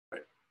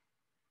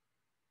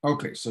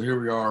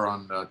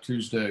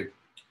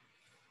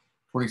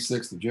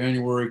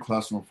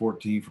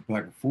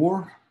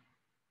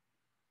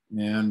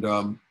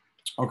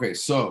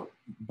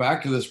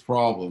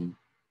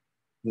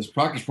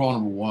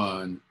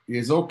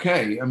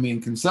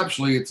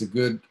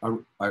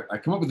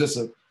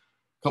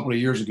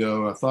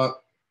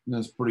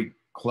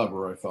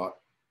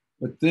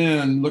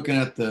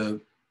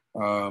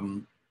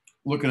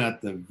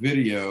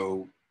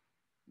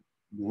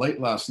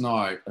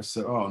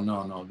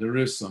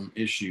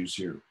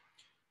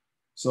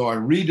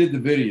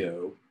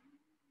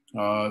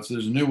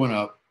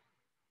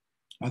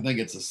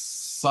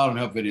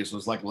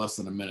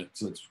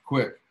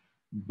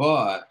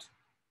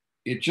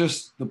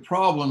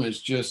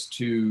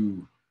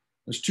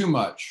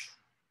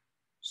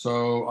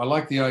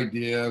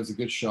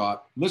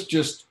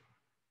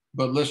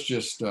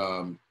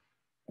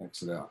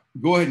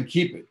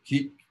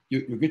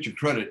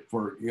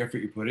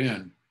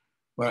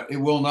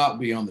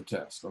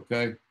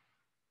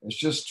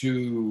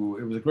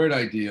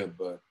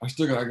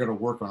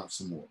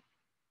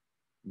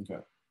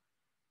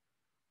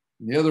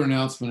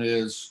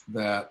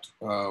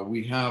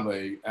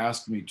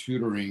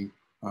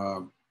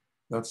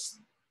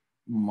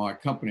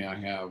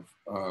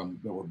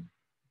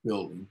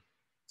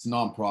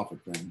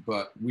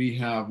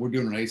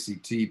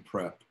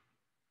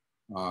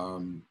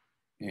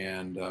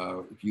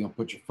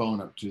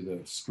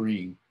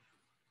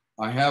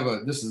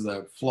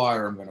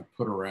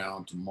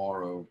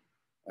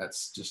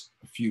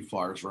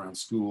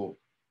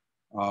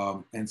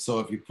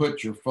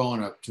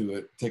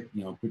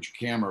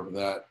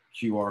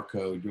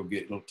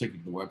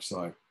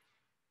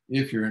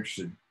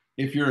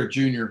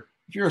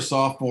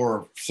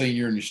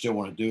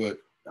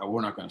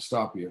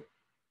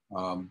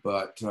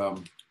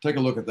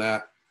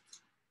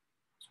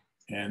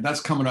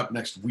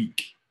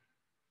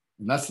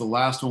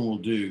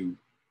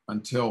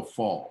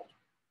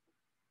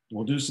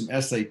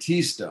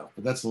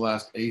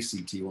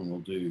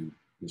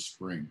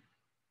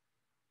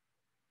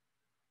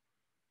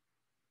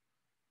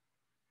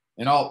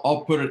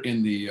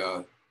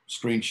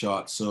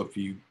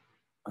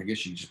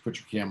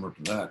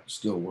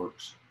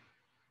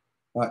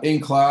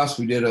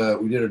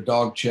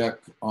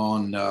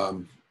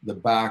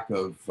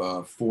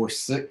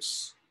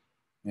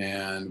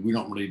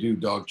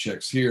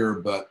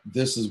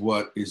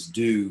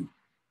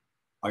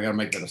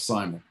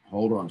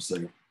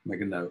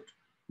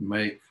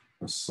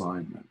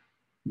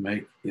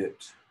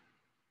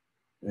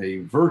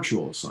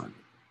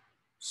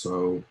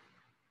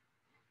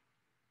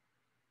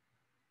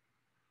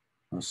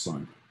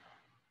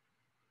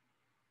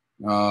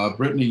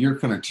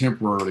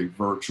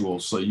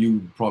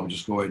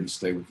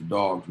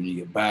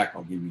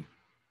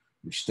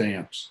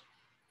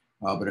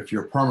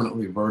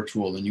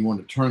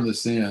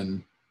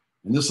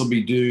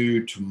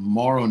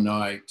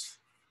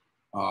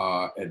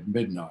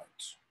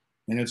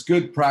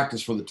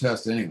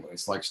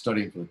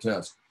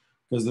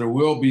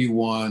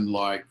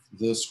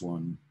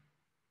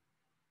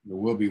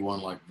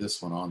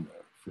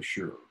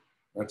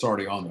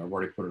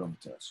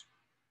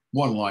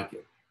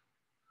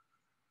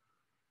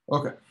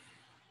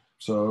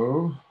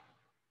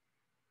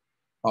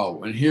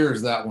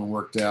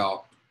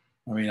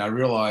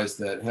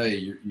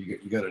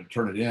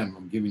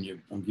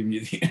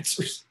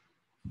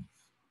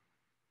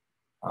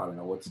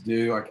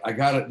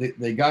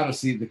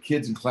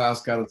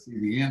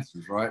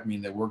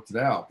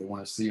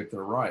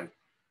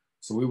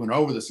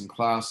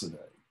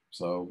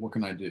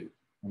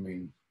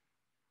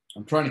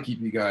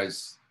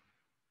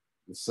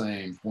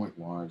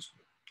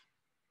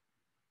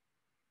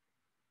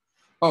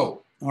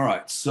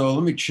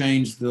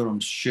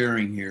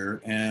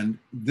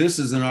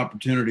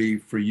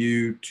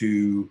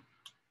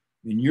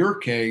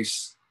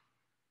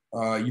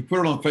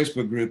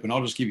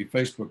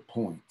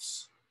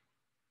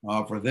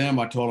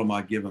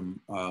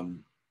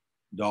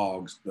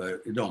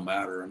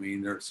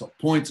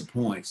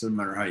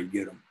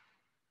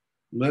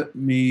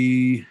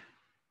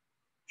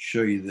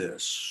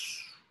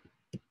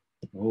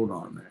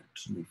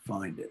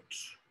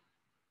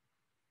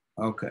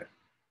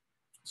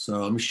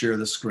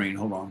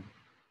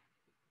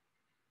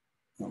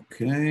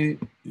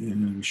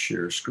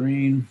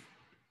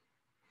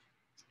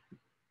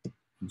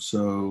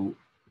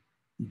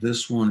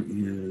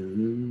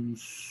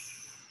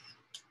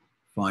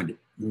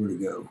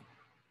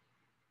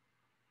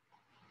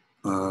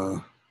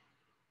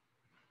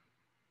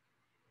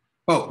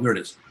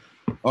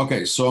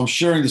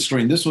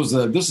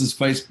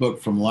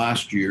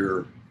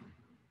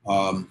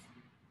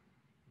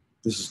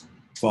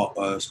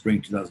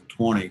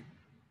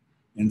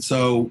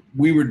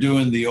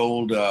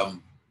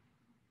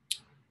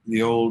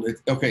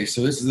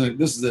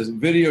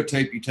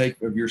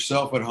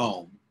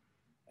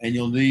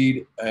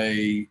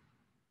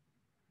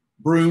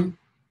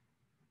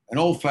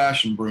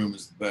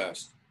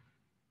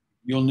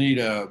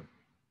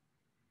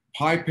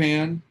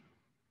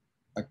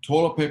a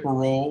toilet paper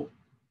roll,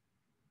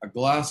 a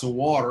glass of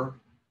water,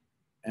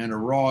 and a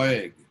raw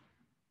egg.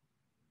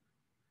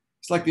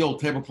 It's like the old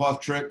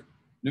tablecloth trick.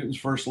 Newton's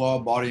first law,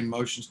 body in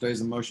motion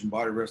stays in motion,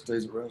 body rest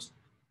stays at rest.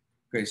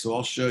 Okay, so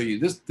I'll show you.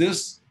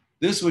 This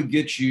would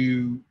get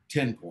you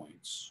 10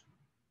 points,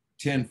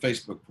 10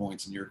 Facebook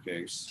points in your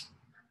case.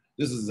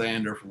 This is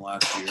Xander from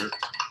last year.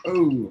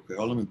 Oh, okay,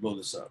 well, let me blow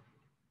this up.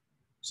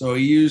 So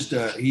he used,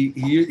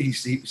 he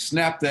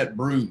snapped that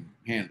broom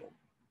handle.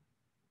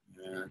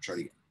 And try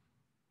to get,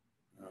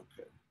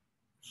 okay.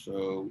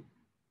 So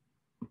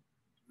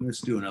let's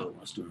do another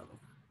one,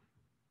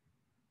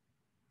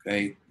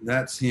 Okay,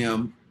 that's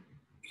him.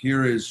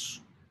 Here is,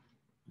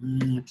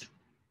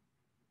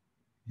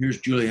 here's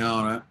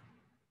Juliana.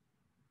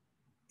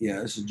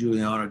 Yeah, this is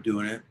Juliana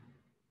doing it,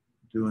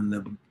 doing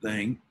the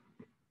thing.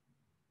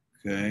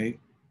 Okay.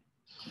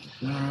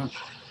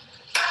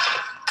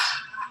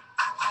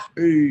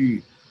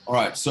 Hey. All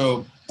right,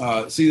 so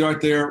see right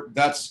there,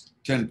 that's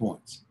 10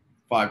 points,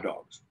 5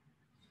 dogs.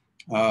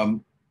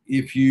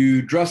 If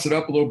you dress it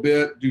up a little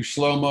bit, do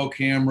slow-mo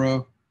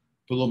camera,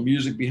 put a little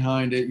music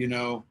behind it, you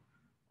know,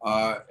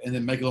 and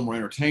then make it a little more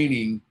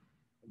entertaining,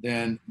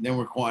 then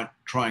we're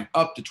trying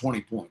up to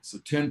 20 points. So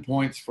 10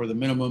 points for the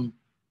minimum,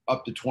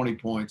 up to 20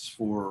 points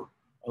for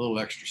a little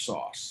extra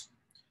sauce.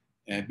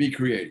 And be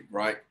creative,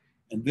 right?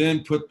 And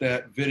then put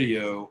that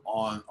video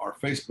on our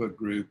Facebook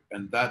group,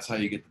 and that's how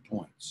you get the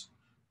points.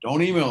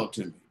 Don't email it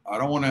to me. I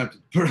don't want to have to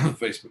put it on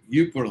Facebook.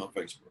 You put it on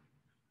Facebook,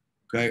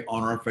 okay,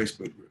 on our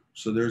Facebook group.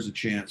 So there's a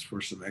chance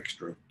for some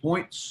extra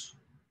points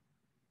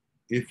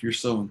if you're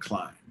so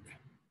inclined.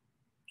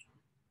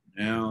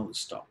 Now let's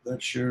stop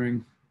that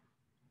sharing.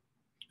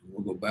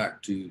 We'll go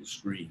back to the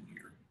screen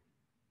here.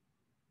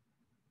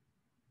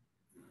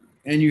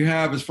 And you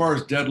have, as far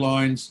as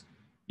deadlines,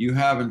 you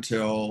have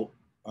until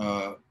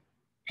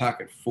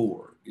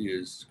Pkt4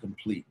 is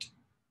complete.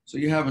 So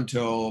you have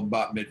until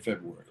about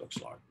mid-February,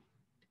 looks like,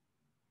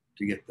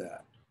 to get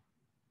that.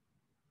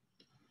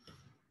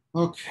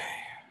 Okay.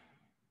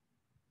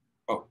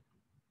 Oh,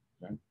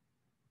 okay.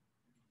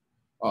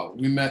 Oh,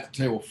 we met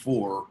table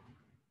 4.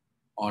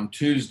 On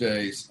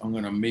Tuesdays, I'm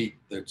going to meet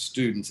the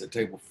students at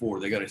table 4.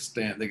 They got to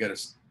stand, they got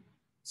to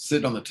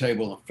sit on the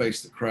table and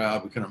face the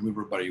crowd. We kind of move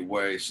everybody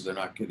away so they're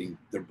not getting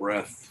their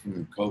breath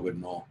from COVID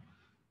and all.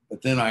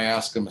 But then I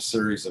ask them a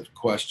series of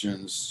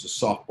questions, just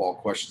softball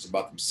questions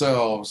about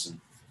themselves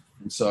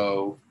and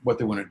so what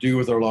they want to do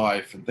with their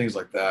life and things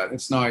like that.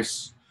 It's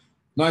nice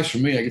for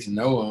me. I get to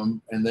know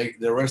them, and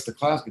the rest of the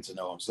class gets to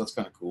know them. So that's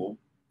kind of cool.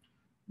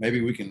 Maybe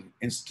we can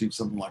institute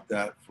something like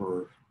that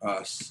for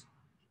us.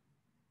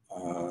 I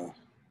don't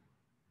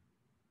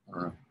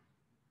know,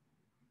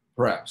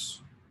 perhaps,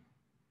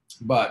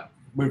 but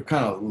we're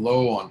kind of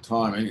low on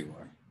time anyway.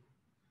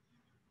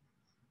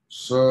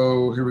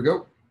 So here we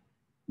go.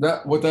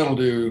 What that'll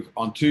do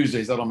on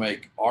Tuesdays, that'll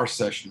make our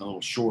session a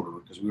little shorter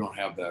because we don't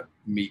have that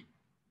meet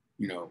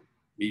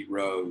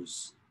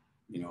Rose,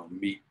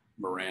 meet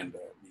Miranda.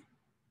 We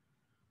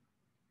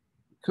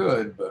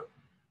could, but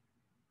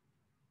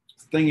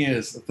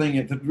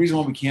the reason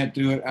why we can't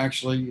do it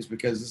actually is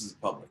because this is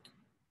public,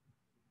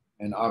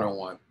 and I don't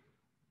want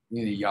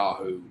any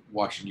Yahoo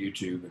watching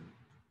YouTube and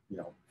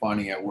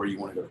finding out where you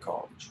want to go to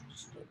college.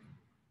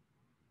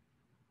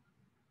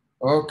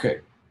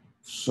 Okay,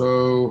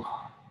 so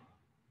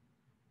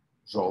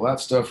all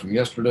that stuff from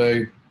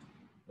yesterday.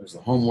 There's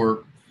the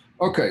homework.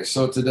 Okay,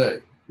 so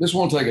today, this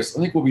won't take us, I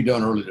think we'll be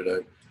done early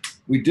today.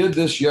 We did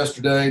this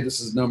yesterday.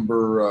 This is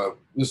number,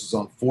 this is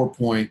on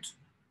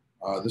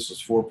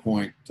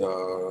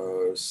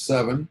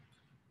 4.7,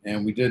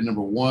 and we did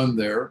number 1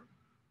 there.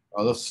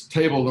 Let's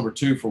table number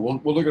 2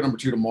 we'll look at number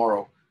 2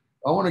 tomorrow.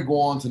 I want to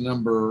go on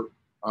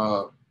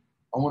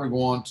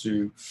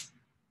to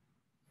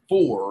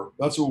 4.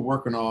 That's what we're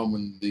working on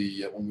when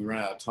we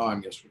ran out of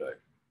time yesterday.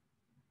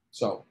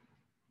 So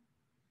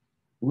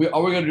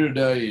all we're going to do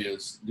today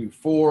is do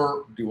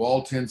 4, do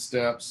all 10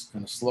 steps,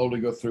 kind of slowly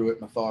go through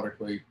it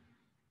methodically.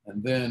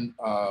 And then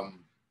I'll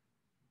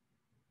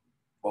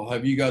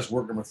have you guys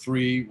work number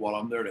 3 while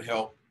I'm there to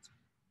help.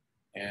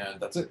 And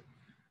that's it.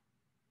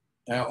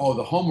 Now,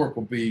 the homework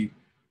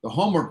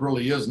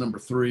really is number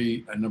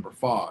 3 and number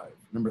 5.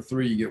 Number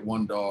 3, you get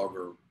 1 dog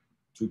or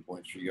 2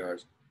 points for you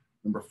guys.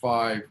 Number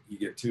 5, you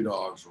get 2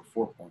 dogs or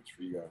 4 points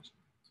for you guys.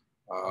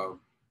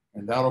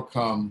 And that'll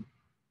come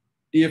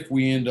if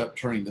we end up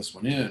turning this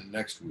one in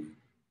next week.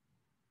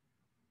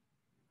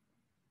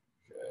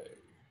 Okay.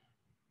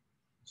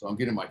 So I'm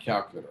getting my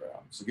calculator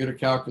out. So get a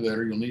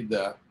calculator, you'll need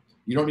that.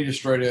 You don't need a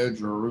straight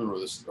edge or a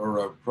ruler or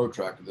a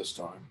protractor this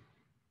time.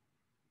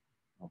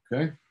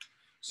 Okay.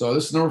 So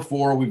this is number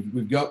 4.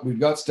 We've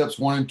got steps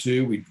 1 and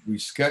 2. We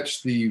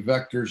sketched the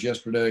vectors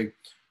yesterday.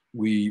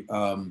 We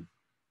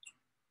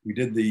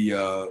did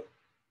the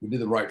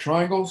right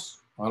triangles.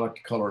 I like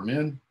to color them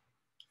in.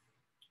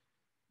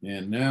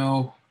 And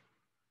now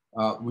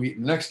the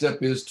next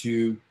step is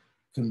to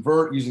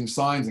convert using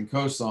sines and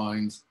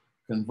cosines.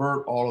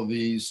 Convert all of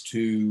these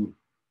to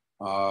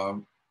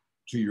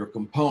your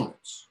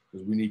components,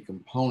 because we need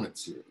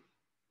components here.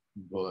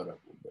 Blow that up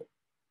a little bit.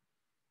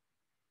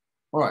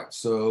 All right,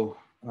 so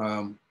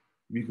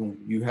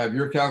you have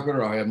your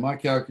calculator, I have my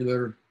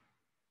calculator.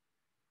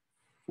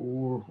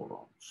 4, hold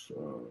on,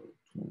 so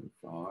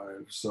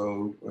 25.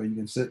 So you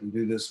can sit and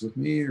do this with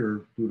me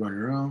or do it on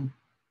your own.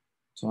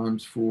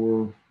 Times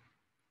 4.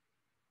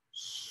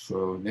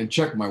 So, and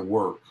check my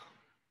work.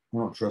 I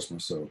don't trust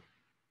myself.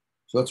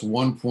 So that's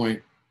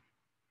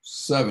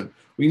 1.7.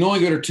 We can only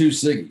go to 2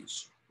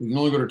 siggies. We can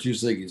only go to 2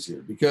 siggies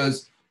here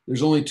because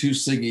there's only 2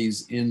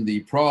 siggies in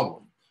the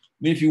problem.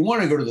 I mean, if you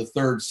want to go to the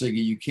 3rd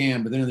siggy, you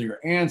can, but then your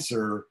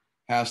answer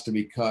has to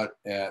be cut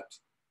at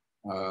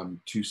 2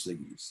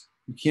 siggies.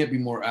 You can't be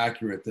more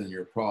accurate than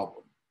your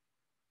problem.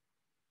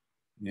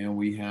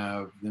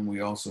 And then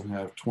we also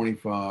have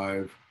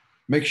 25.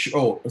 Make sure,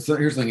 oh, so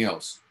here's something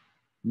else.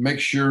 Make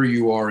sure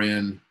you are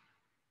in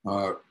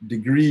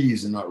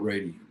degrees and not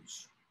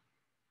radians.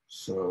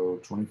 So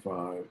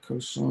 25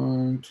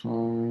 cosine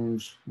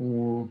times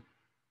 4.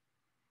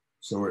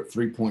 So we're at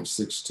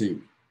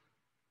 3.62.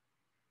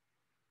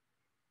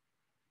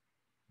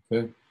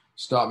 Okay,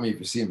 stop me if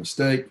you see a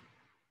mistake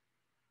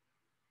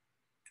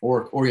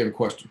or you have a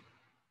question.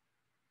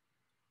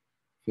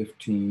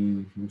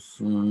 15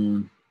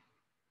 cosine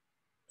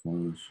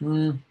times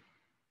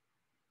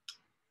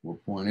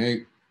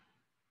 4.8.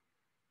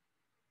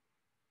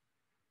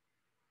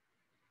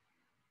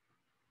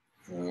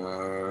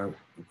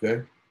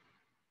 Okay.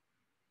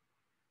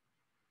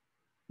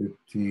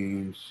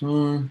 15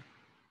 sine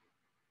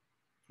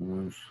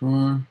times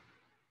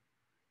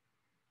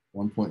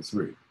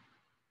 1.3.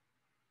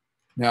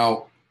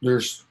 Now,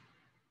 if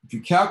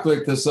you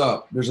calculate this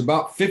up, there's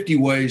about 50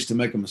 ways to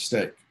make a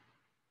mistake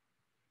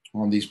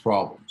on these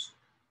problems,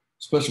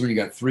 especially when you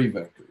got 3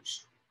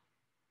 vectors.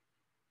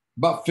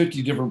 About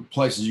 50 different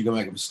places you can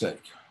make a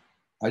mistake.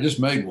 I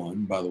just made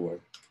one, by the way.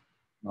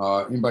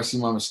 Anybody see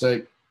my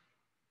mistake?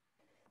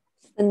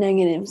 The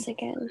negatives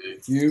again.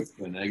 Thank you.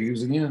 The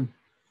negatives again.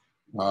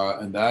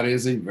 And that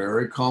is a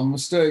very common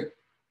mistake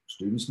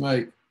students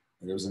make.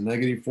 It was a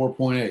negative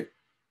 4.8.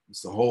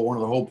 It's one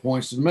of the whole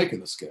points of making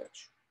the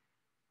sketch.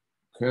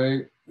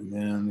 Okay, and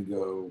then we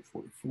go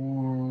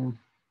 44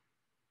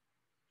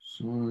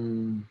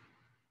 sine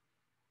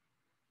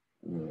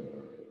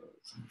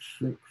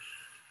 6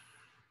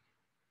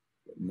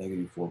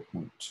 negative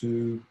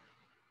 4.2.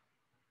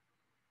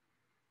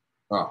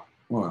 Oh,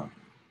 well.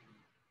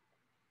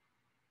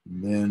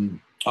 And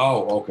then,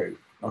 okay.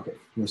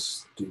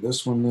 Let's do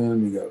this one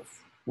then. We got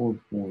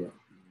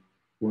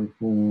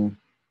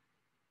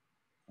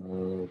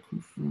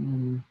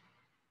 4.44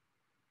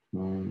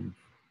 times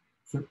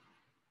 6,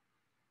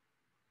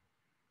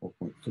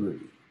 4.3.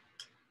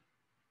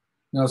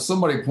 Now,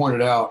 somebody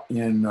pointed out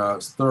in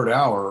 3rd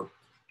hour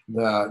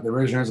that the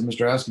raised hands of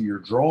Mr. Askew, your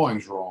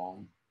drawing's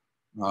wrong.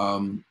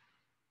 For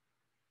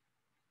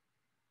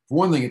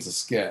one thing, it's a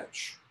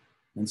sketch.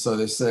 And so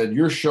they said,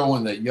 you're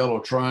showing that yellow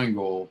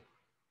triangle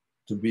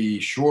to be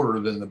shorter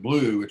than the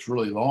blue. It's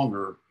really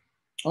longer.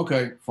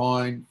 Okay,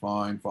 fine.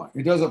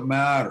 It doesn't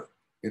matter.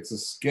 It's a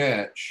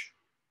sketch,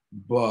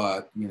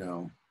 but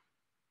you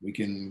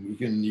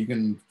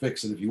can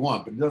fix it if you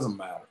want, but it doesn't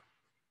matter.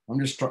 I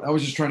was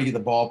just trying to get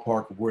the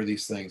ballpark of where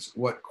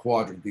what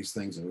quadrant these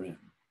things are in.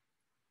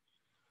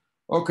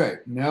 Okay,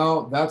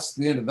 now that's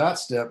the end of that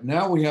step.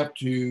 Now we have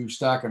to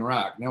stack and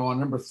rack. Now on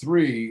number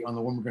 3, on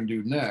the one we're going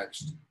to do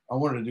next, I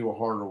wanted to do a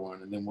harder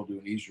one, and then we'll do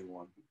an easier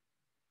one.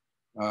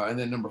 And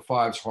then number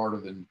 5 is harder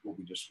than what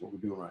we're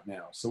doing right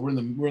now. So we're in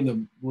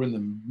the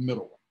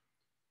middle one.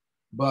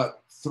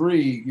 But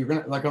 3, you're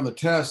gonna, like on the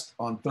test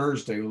on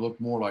Thursday, will look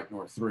more like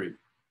North 3.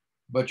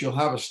 But you'll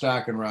have a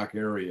stack and rack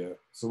area.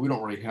 So we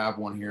don't really have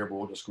one here, but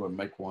we'll just go ahead and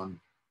make one.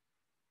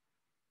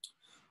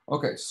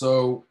 Okay,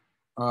 so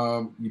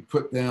you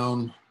put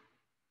down,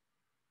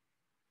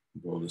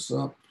 blow this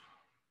up.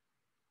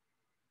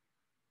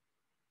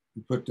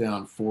 You put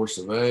down force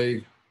of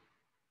A,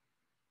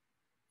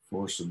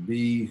 force of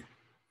B,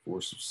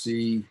 force of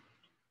C,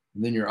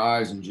 and then your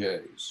I's and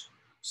J's.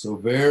 So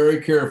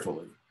very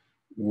carefully.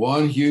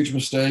 One huge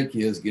mistake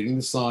is getting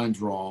the signs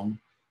wrong.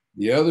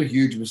 The other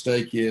huge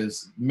mistake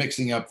is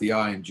mixing up the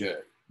I and J.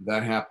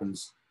 That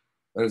happens.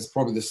 That is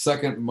probably the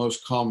second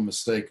most common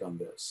mistake on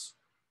this.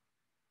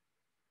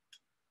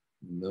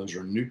 And those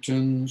are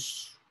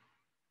newtons.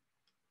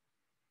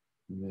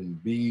 And then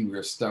B,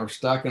 we're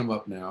stacking them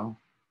up now.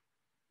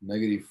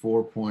 Negative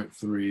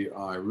 4.3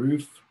 I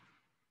roof,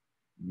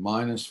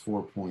 minus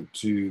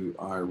 4.2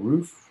 I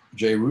roof,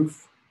 J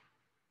roof,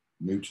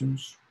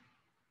 newtons.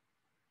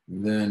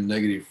 And then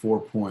negative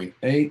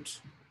 4.8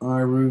 I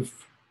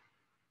roof,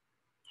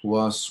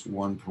 plus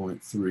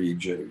 1.3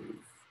 J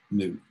roof,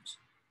 newtons.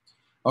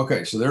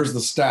 Okay, so there's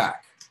the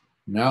stack.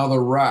 Now the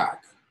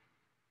rack.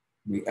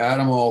 We add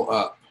them all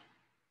up.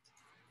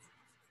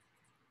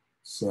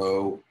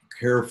 So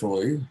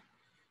carefully.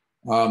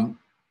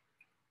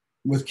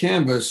 With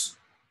Canvas,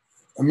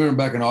 I remember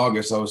back in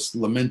August, I was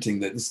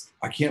lamenting that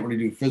I can't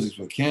really do physics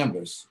with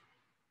Canvas.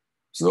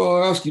 So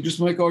I'll ask you,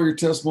 just make all your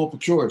tests multiple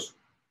choice.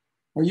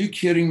 Are you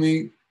kidding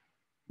me?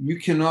 You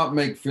cannot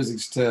make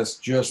physics tests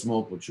just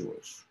multiple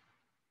choice.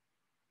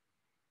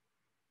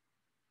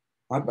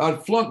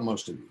 I'd flunk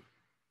most of you.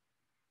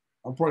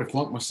 I'll probably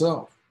flunk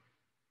myself.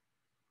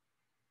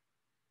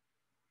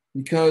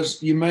 Because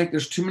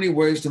there's too many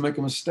ways to make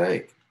a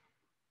mistake.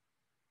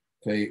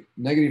 Okay,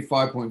 negative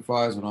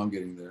 5.5 is what I'm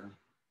getting there.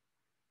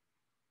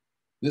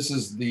 This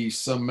is the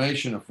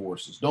summation of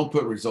forces. Don't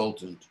put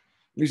resultant.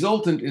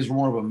 Resultant is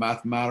more of a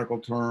mathematical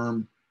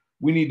term.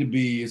 We need to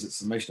be, is it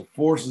summation of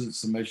forces? Is it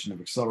summation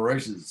of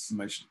accelerations? Is it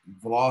summation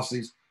of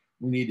velocities?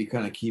 We need to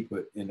kind of keep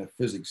it in a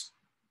physics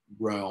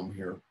realm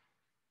here.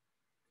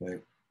 Okay,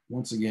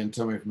 once again,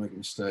 tell me if I make a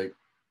mistake.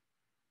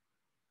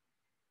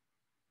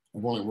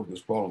 I've only worked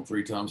this problem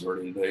 3 times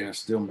already today, and I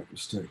still make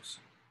mistakes.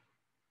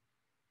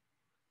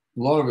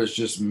 A lot of it's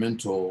just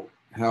mental.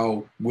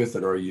 How with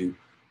it are you?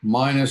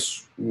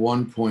 Minus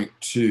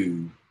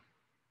 1.2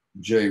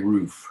 J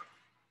roof.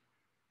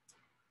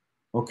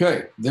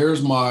 Okay,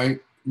 there's my,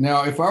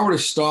 now if I were to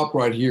stop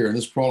right here, and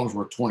this problem's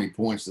worth 20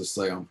 points, let's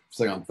say on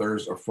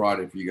Thursday or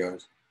Friday for you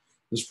guys,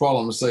 this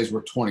problem, let's say, is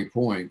worth 20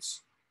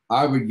 points,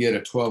 I would get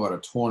a 12 out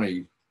of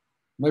 20,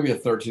 maybe a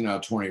 13 out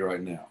of 20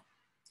 right now.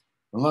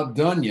 I'm not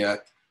done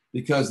yet,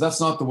 because that's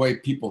not the way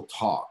people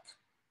talk.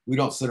 We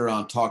don't sit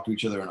around and talk to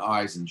each other in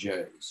I's and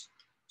J's.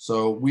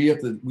 So we have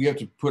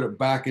to put it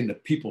back into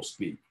people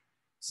speak.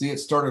 See, it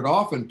started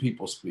off in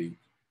people speak,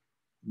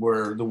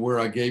 where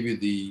I gave you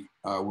the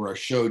where I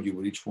showed you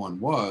what each one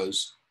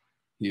was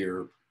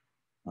here.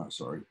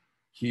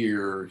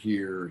 Here,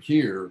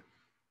 here,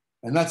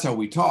 and that's how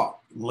we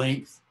talk: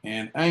 length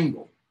and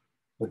angle.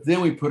 But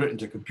then we put it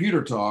into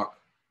computer talk,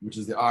 which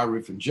is the I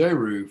roof and J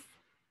roof,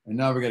 and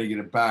now we got to get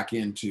it back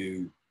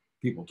into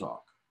people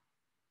talk.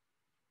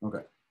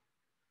 Okay.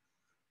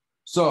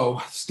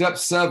 So step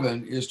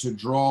 7 is to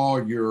draw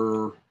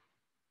your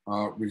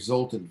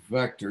resultant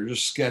vector.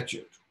 Just sketch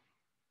it.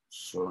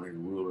 Starting a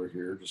ruler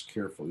here, just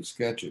carefully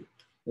sketch it.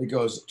 It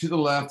goes to the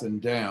left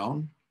and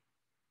down.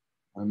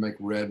 I make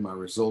red my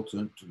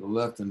resultant, to the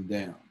left and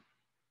down.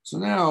 So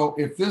now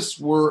if this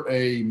were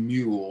a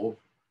mule,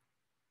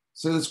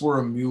 say this were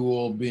a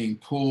mule being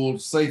pulled,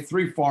 say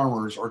 3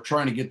 farmers are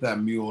trying to get that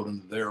mule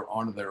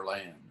onto their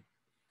land.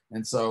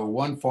 And so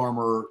one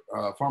farmer,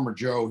 Farmer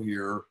Joe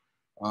here,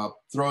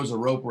 throws a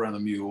rope around the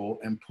mule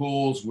and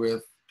pulls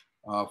with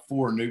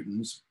 4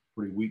 newtons,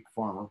 pretty weak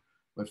farmer,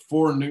 but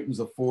 4 newtons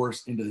of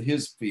force into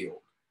his field.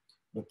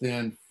 But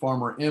then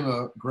Farmer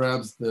Emma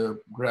grabs them,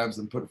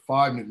 put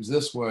 5 newtons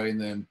this way, and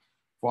then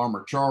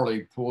Farmer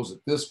Charlie pulls it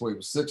this way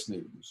with 6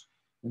 newtons.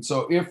 And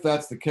so if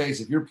that's the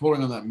case, if you're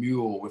pulling on that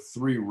mule with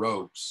 3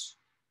 ropes,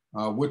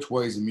 which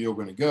way is the mule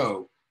going to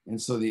go?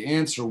 And so the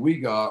answer we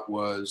got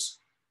was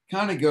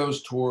kind of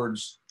goes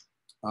towards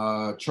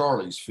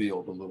Charlie's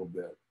field a little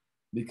bit,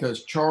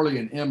 because Charlie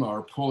and Emma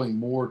are pulling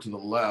more to the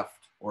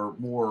left, or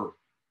more,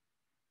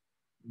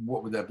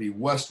 what would that be,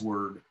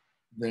 westward,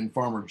 than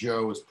Farmer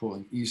Joe is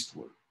pulling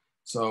eastward.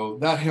 So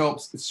that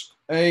helps.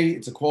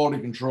 It's a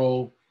quality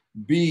control.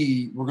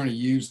 B, we're going to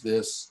use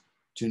this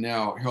to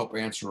now help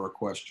answer our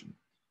question,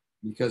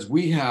 because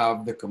we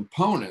have the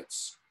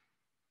components.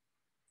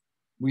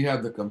 We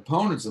have the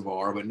components of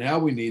R, but now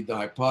we need the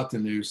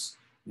hypotenuse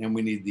and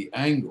we need the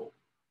angle.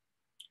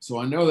 So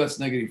I know that's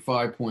negative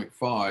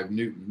 5.5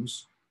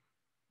 newtons,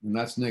 and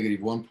that's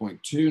negative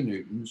 1.2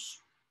 newtons.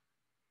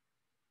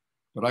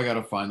 But I got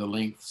to find the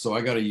length, so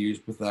I got to use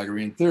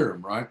Pythagorean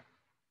theorem, right?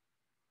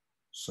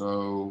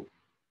 So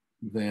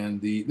then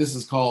this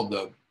is called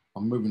the,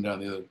 I'm moving down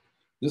the other,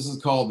 this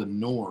is called the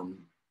norm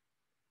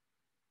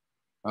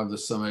of the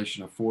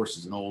summation of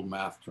forces, an old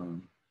math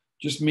term.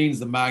 Just means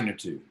the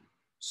magnitude.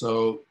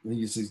 So you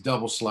use these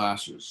double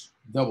slashes,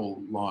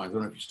 double lines. I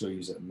don't know if you still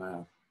use that in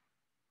math.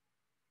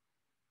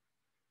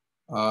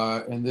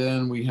 And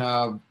then we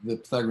have the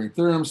Pythagorean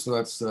theorem, so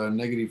that's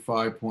negative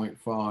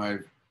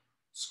 5.5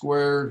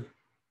 squared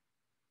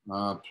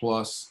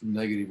plus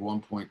negative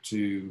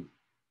 1.2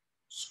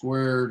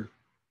 squared,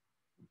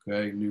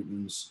 okay,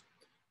 newtons.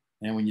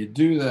 And when you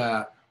do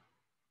that,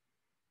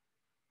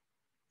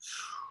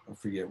 I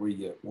forget what you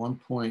get, well,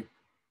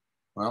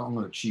 I'm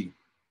going to cheat.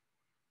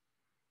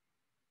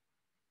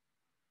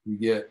 You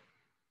get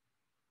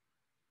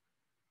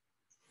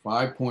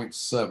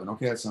 5.7.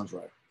 Okay, that sounds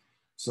right.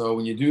 So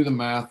when you do the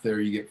math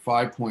there, you get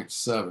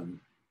 5.7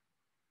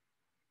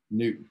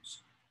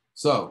 newtons.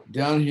 So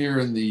down here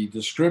in the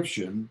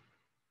description,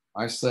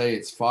 I say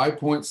it's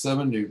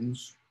 5.7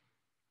 newtons.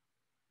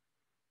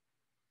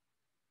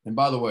 And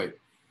by the way,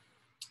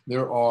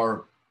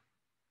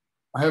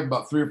 I have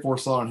about 3 or 4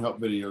 solid help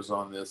videos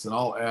on this, and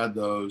I'll add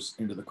those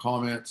into the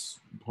comments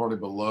probably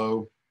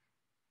below.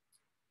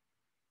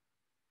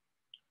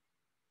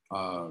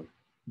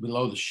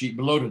 Below the sheet,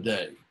 below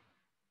today.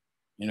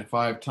 And if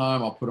I have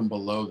time, I'll put them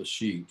below the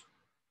sheet.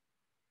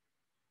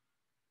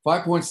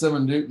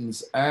 5.7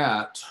 newtons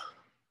at,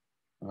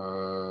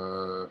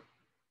 now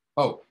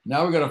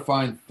we got to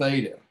find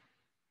theta.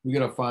 We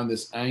got to find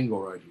this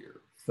angle right here,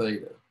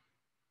 theta.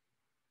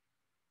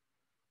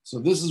 So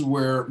this is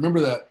where, remember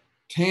that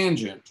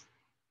tangent,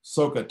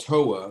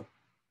 SOHCAHTOA,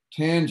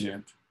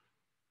 tangent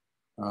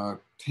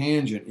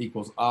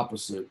equals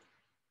opposite.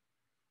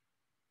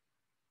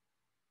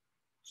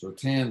 So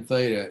tan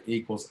theta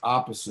equals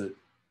opposite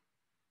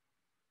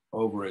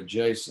over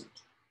adjacent.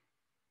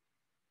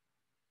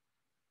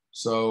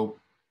 So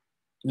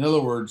in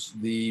other words,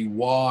 the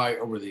y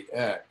over the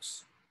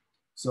x.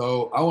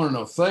 So I want to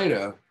know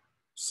theta.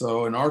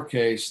 So in our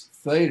case,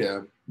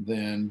 theta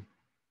then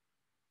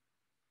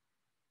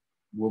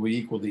will be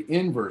equal to the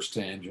inverse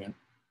tangent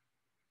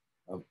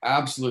of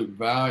absolute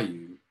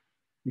value,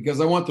 because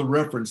I want the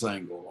reference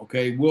angle.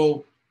 Okay,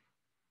 we'll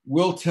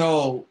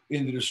tell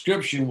in the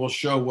description, we'll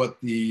show what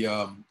the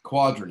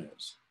quadrant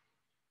is,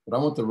 but I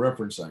want the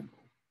reference angle.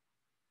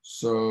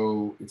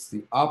 So it's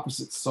the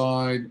opposite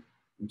side.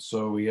 And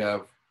so we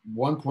have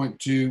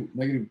 1.2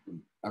 negative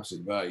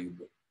absolute value,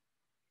 but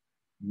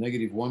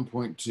negative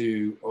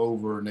 1.2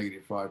 over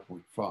negative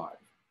 5.5.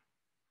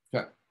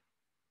 Okay.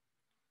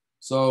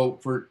 So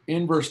for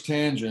inverse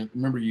tangent,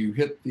 remember you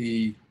hit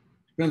the,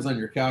 depends on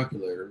your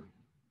calculator,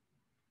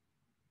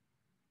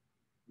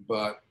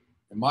 but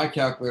in my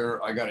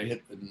calculator, I got to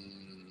hit the,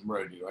 what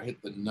do I do? I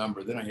hit the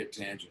number, then I hit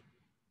tangent.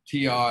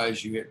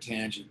 TIs, you hit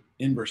tangent,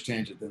 inverse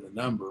tangent, then the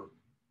number.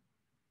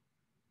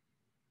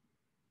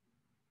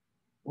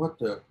 What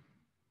the?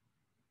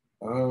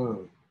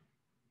 Oh,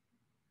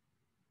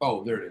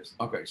 there it is.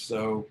 Okay,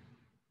 so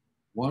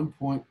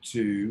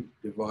 1.2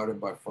 divided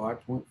by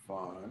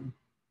 5.5,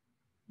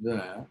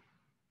 that,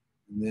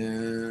 and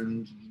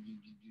then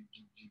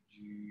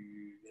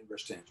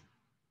inverse tangent.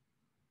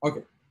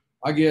 Okay,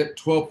 I get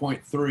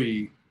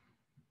 12.3,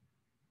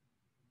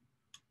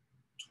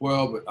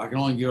 12, but I can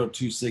only go to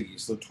 2 siggies,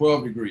 so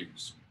 12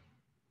 degrees.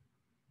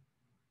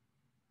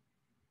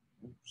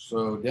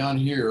 So down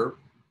here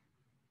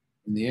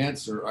in the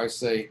answer, I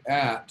say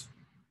at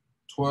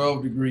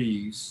 12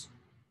 degrees,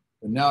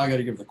 and now I got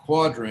to give the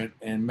quadrant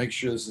and make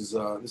sure this is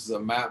a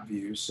map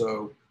view.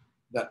 So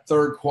that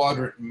third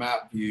quadrant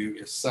map view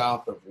is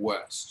south of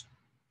west,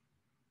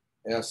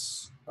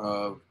 S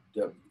of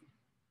W.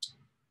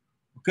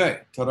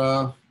 Okay,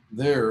 ta-da,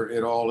 there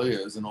it all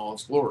is in all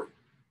its glory.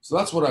 So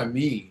that's what I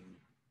mean.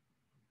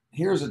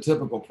 Here's a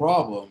typical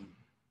problem,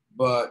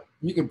 but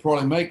you can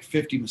probably make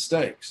 50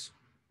 mistakes.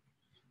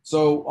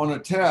 So on a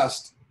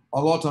test,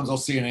 a lot of times I'll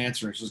see an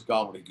answer and it's just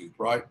gobbledygook,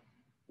 right?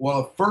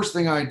 Well, the first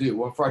thing I do,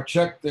 well, if I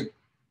check the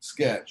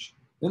sketch,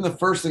 then the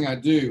first thing I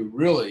do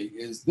really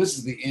is, this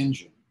is the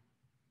engine.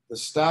 The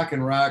stack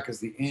and rack is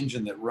the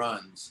engine that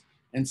runs.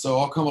 And so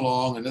I'll come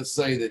along and let's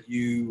say that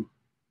you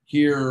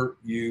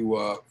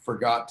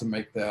forgot to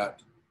make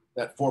that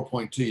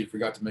 4.2, you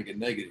forgot to make it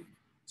negative.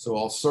 So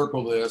I'll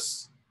circle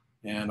this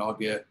and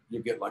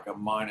you'll get like a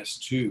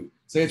 -2.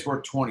 Say it's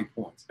worth 20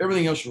 points.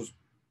 Everything else was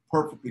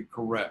perfectly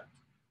correct,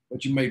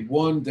 but you made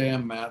one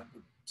darn math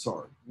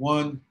error.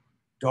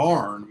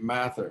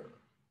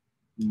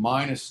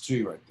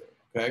 -2 right there,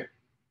 okay?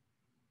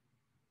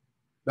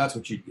 That's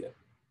what you'd get.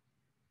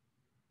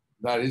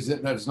 That is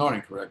it. That is not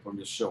incorrect, but I'm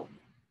just showing you.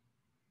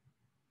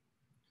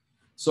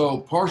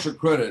 So partial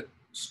credit,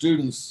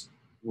 students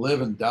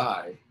live and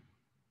die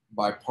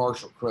by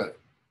partial credit.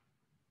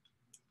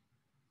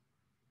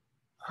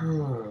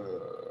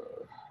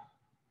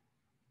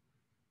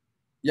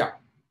 Yeah.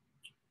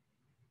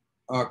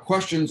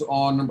 Questions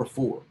on number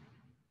 4.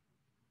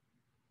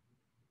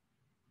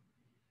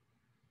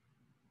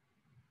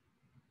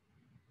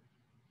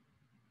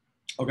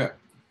 Okay.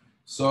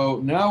 So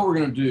now what we're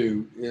going to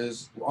do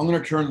is I'm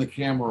going to turn the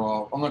camera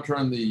off. I'm going to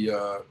turn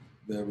the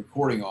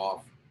recording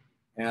off.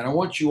 And I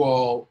want you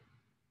all,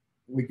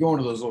 we go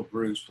into those little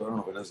groups, but I don't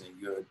know if it does any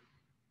good.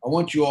 I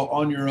want you all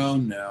on your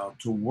own now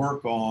to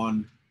work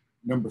on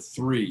number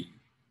 3.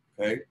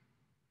 Okay.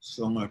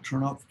 So I'm going to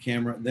turn off the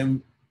camera.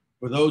 Then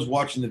for those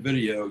watching the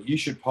video, you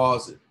should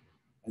pause it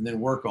and then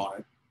work on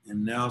it.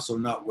 And now, so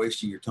I'm not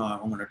wasting your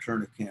time, I'm going to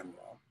turn the camera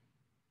off.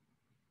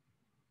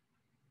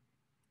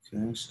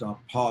 Okay, stop,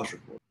 pause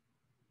record.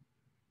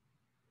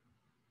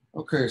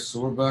 Okay,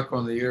 so we're back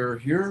on the air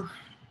here.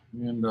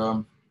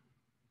 And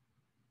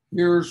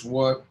here's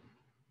what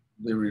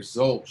the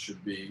result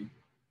should be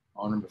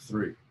on number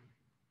 3.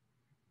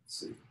 Let's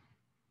see.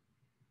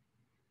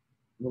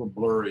 A little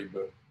blurry,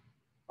 but,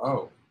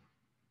 oh.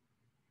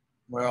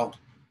 Well,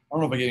 I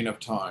don't know if I get enough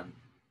time,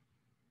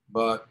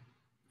 but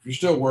if you're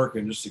still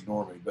working, just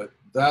ignore me. But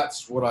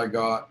that's what I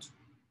got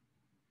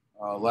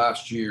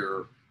last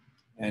year.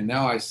 And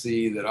now I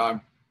see that I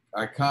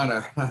kind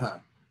of,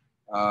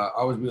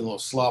 I was being a little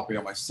sloppy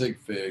on my sig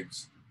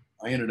figs.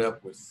 I ended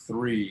up with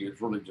 3.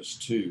 It's really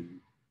just 2.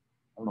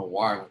 I don't know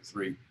why I went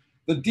 3.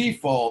 The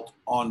default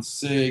on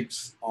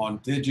SIGs, on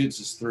digits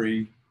is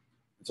 3.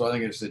 So I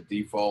think it's a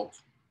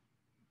default.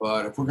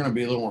 But if we're going to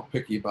be a little more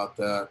picky about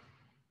that,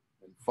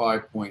 then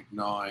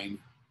 5.9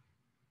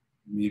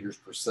 meters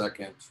per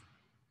second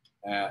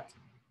at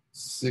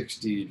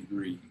 60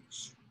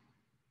 degrees.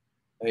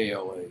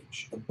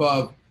 ALH.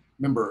 Above,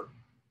 remember,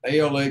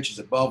 ALH is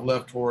above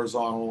left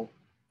horizontal,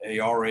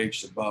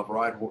 ARH is above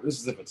right. This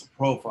is if it's a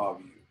profile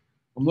view.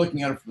 I'm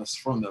looking at it from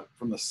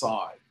the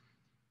side.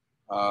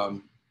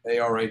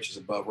 ARH is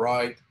above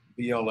right,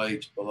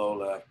 BLH below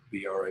left,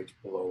 BRH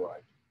below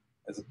right,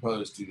 as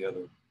opposed to the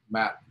other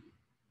map view.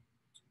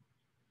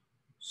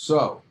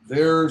 So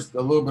there's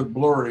a little bit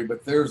blurry,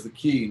 but there's the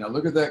key. Now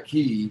look at that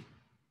key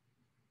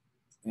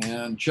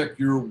and check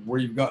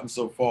where you've gotten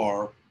so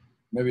far.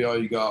 Maybe all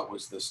you got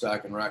was the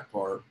stack and rack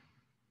part,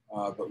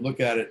 but look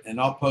at it, and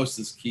I'll post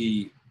this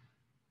key.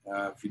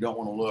 If you don't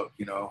want to look,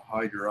 you know,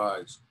 hide your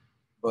eyes.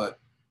 But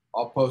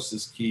I'll post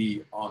this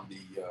key on the,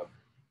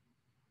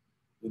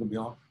 it'll be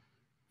on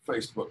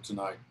Facebook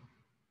tonight.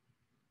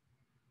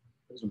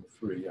 There's number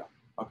 3, yeah.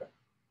 Okay.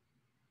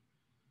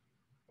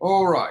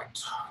 All right.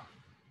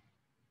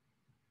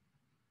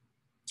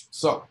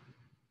 So,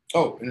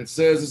 oh, and it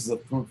says, this is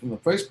from the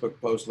Facebook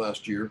post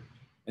last year,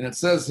 and it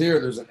says here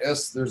there's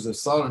a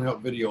Silent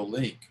Help video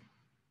link.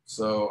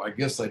 So I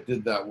guess I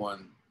did that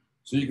one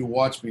so you can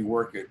watch me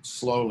work it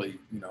slowly,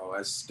 you know,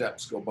 as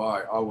steps go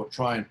by. I will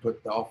try and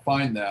I'll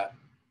find that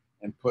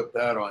and put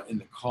that on in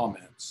the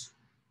comments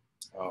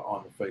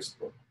on the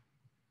Facebook.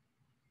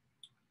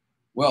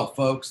 Well,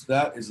 folks,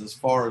 that is as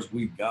far as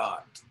we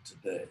got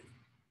today.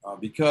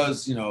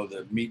 Because, you know,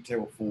 the meet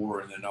table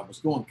 4, and then I was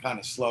going kind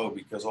of slow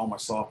because all my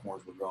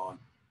sophomores were gone.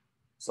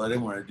 So I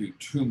didn't want to do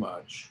too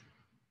much.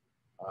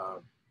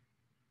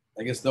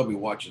 I guess they'll be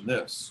watching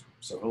this.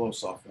 So hello,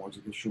 sophomores.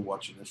 I guess you're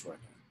watching this right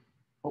now.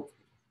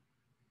 Hopefully.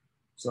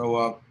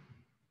 So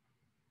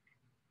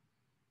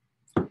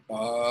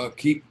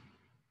keep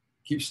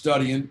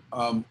studying.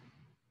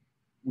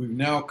 We've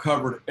now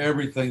covered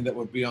everything that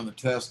would be on the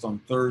test on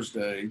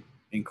Thursday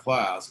in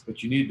class,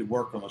 but you need to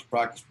work on those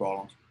practice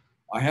problems.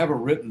 I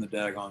haven't written the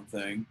daggone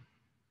thing.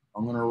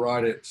 I'm going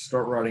to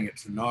start writing it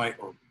tonight,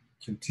 or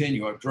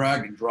continue. I've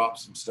dragged and dropped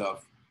some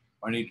stuff.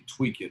 I need to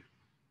tweak it.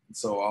 And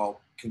so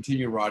I'll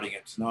continue writing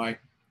it tonight,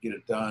 get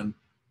it done.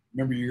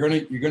 Remember, you're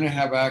going to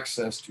have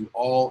access to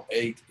all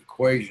 8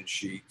 equation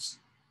sheets.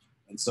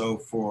 And so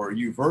for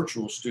you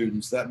virtual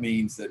students, that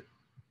means that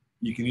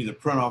you can either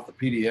print off the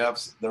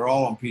PDFs, they're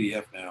all on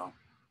PDF now,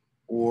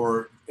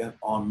 or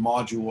on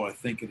module, I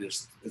think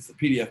it's the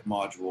PDF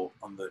module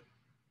on the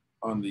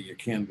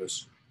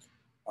Canvas.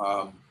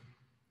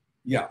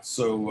 Yeah,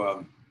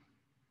 so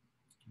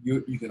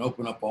you can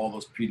open up all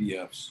those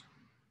PDFs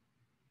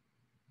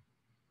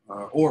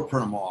or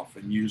print them off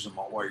and use them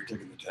while you're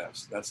taking the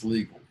test. That's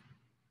legal.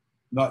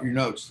 Not your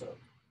notes, though.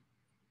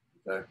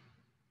 Okay?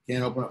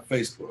 Can't open up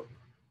Facebook.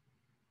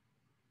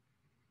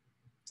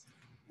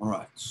 All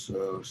right,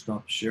 so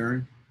stop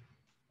sharing.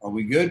 Are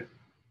we good?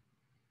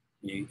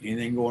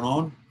 Anything going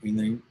on?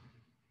 Anything?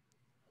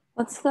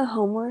 What's the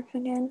homework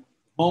again?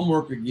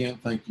 Homework again,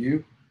 thank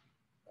you.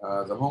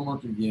 The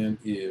homework again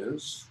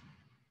is,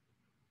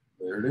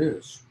 there it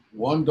is.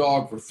 1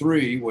 dog for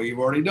 3, well, you've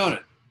already done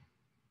it.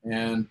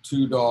 And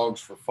 2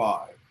 dogs for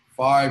 5.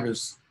 5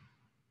 is,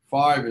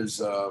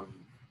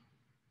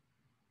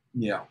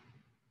 yeah.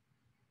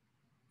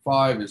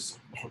 5 is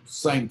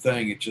same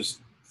thing, it's just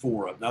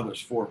 4. Now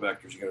there's 4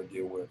 vectors you got to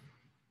deal with.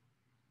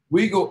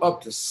 We go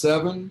up to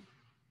 7.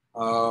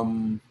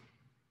 Not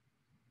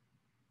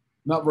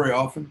very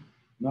often,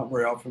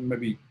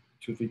 maybe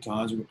 2 or 3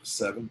 times we go up to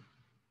 7.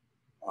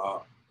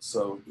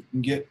 So it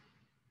can get,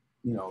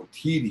 you know,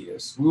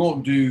 tedious. We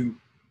won't do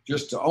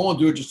I won't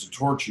do it just to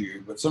torture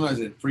you, but sometimes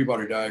in free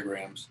body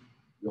diagrams,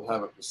 you'll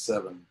have up to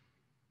 7.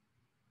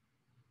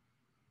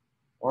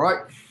 All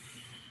right,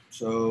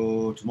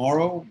 so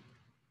tomorrow,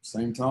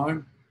 same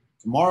time.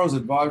 Tomorrow's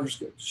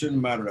advisors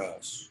shouldn't matter to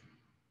us.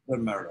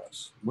 Doesn't matter to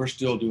us. We're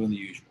still doing the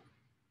usual.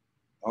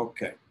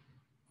 Okay.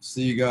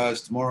 See you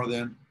guys tomorrow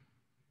then.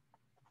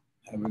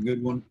 Have a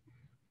good one.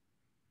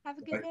 Have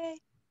a good day.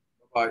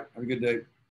 Bye. Have a good day.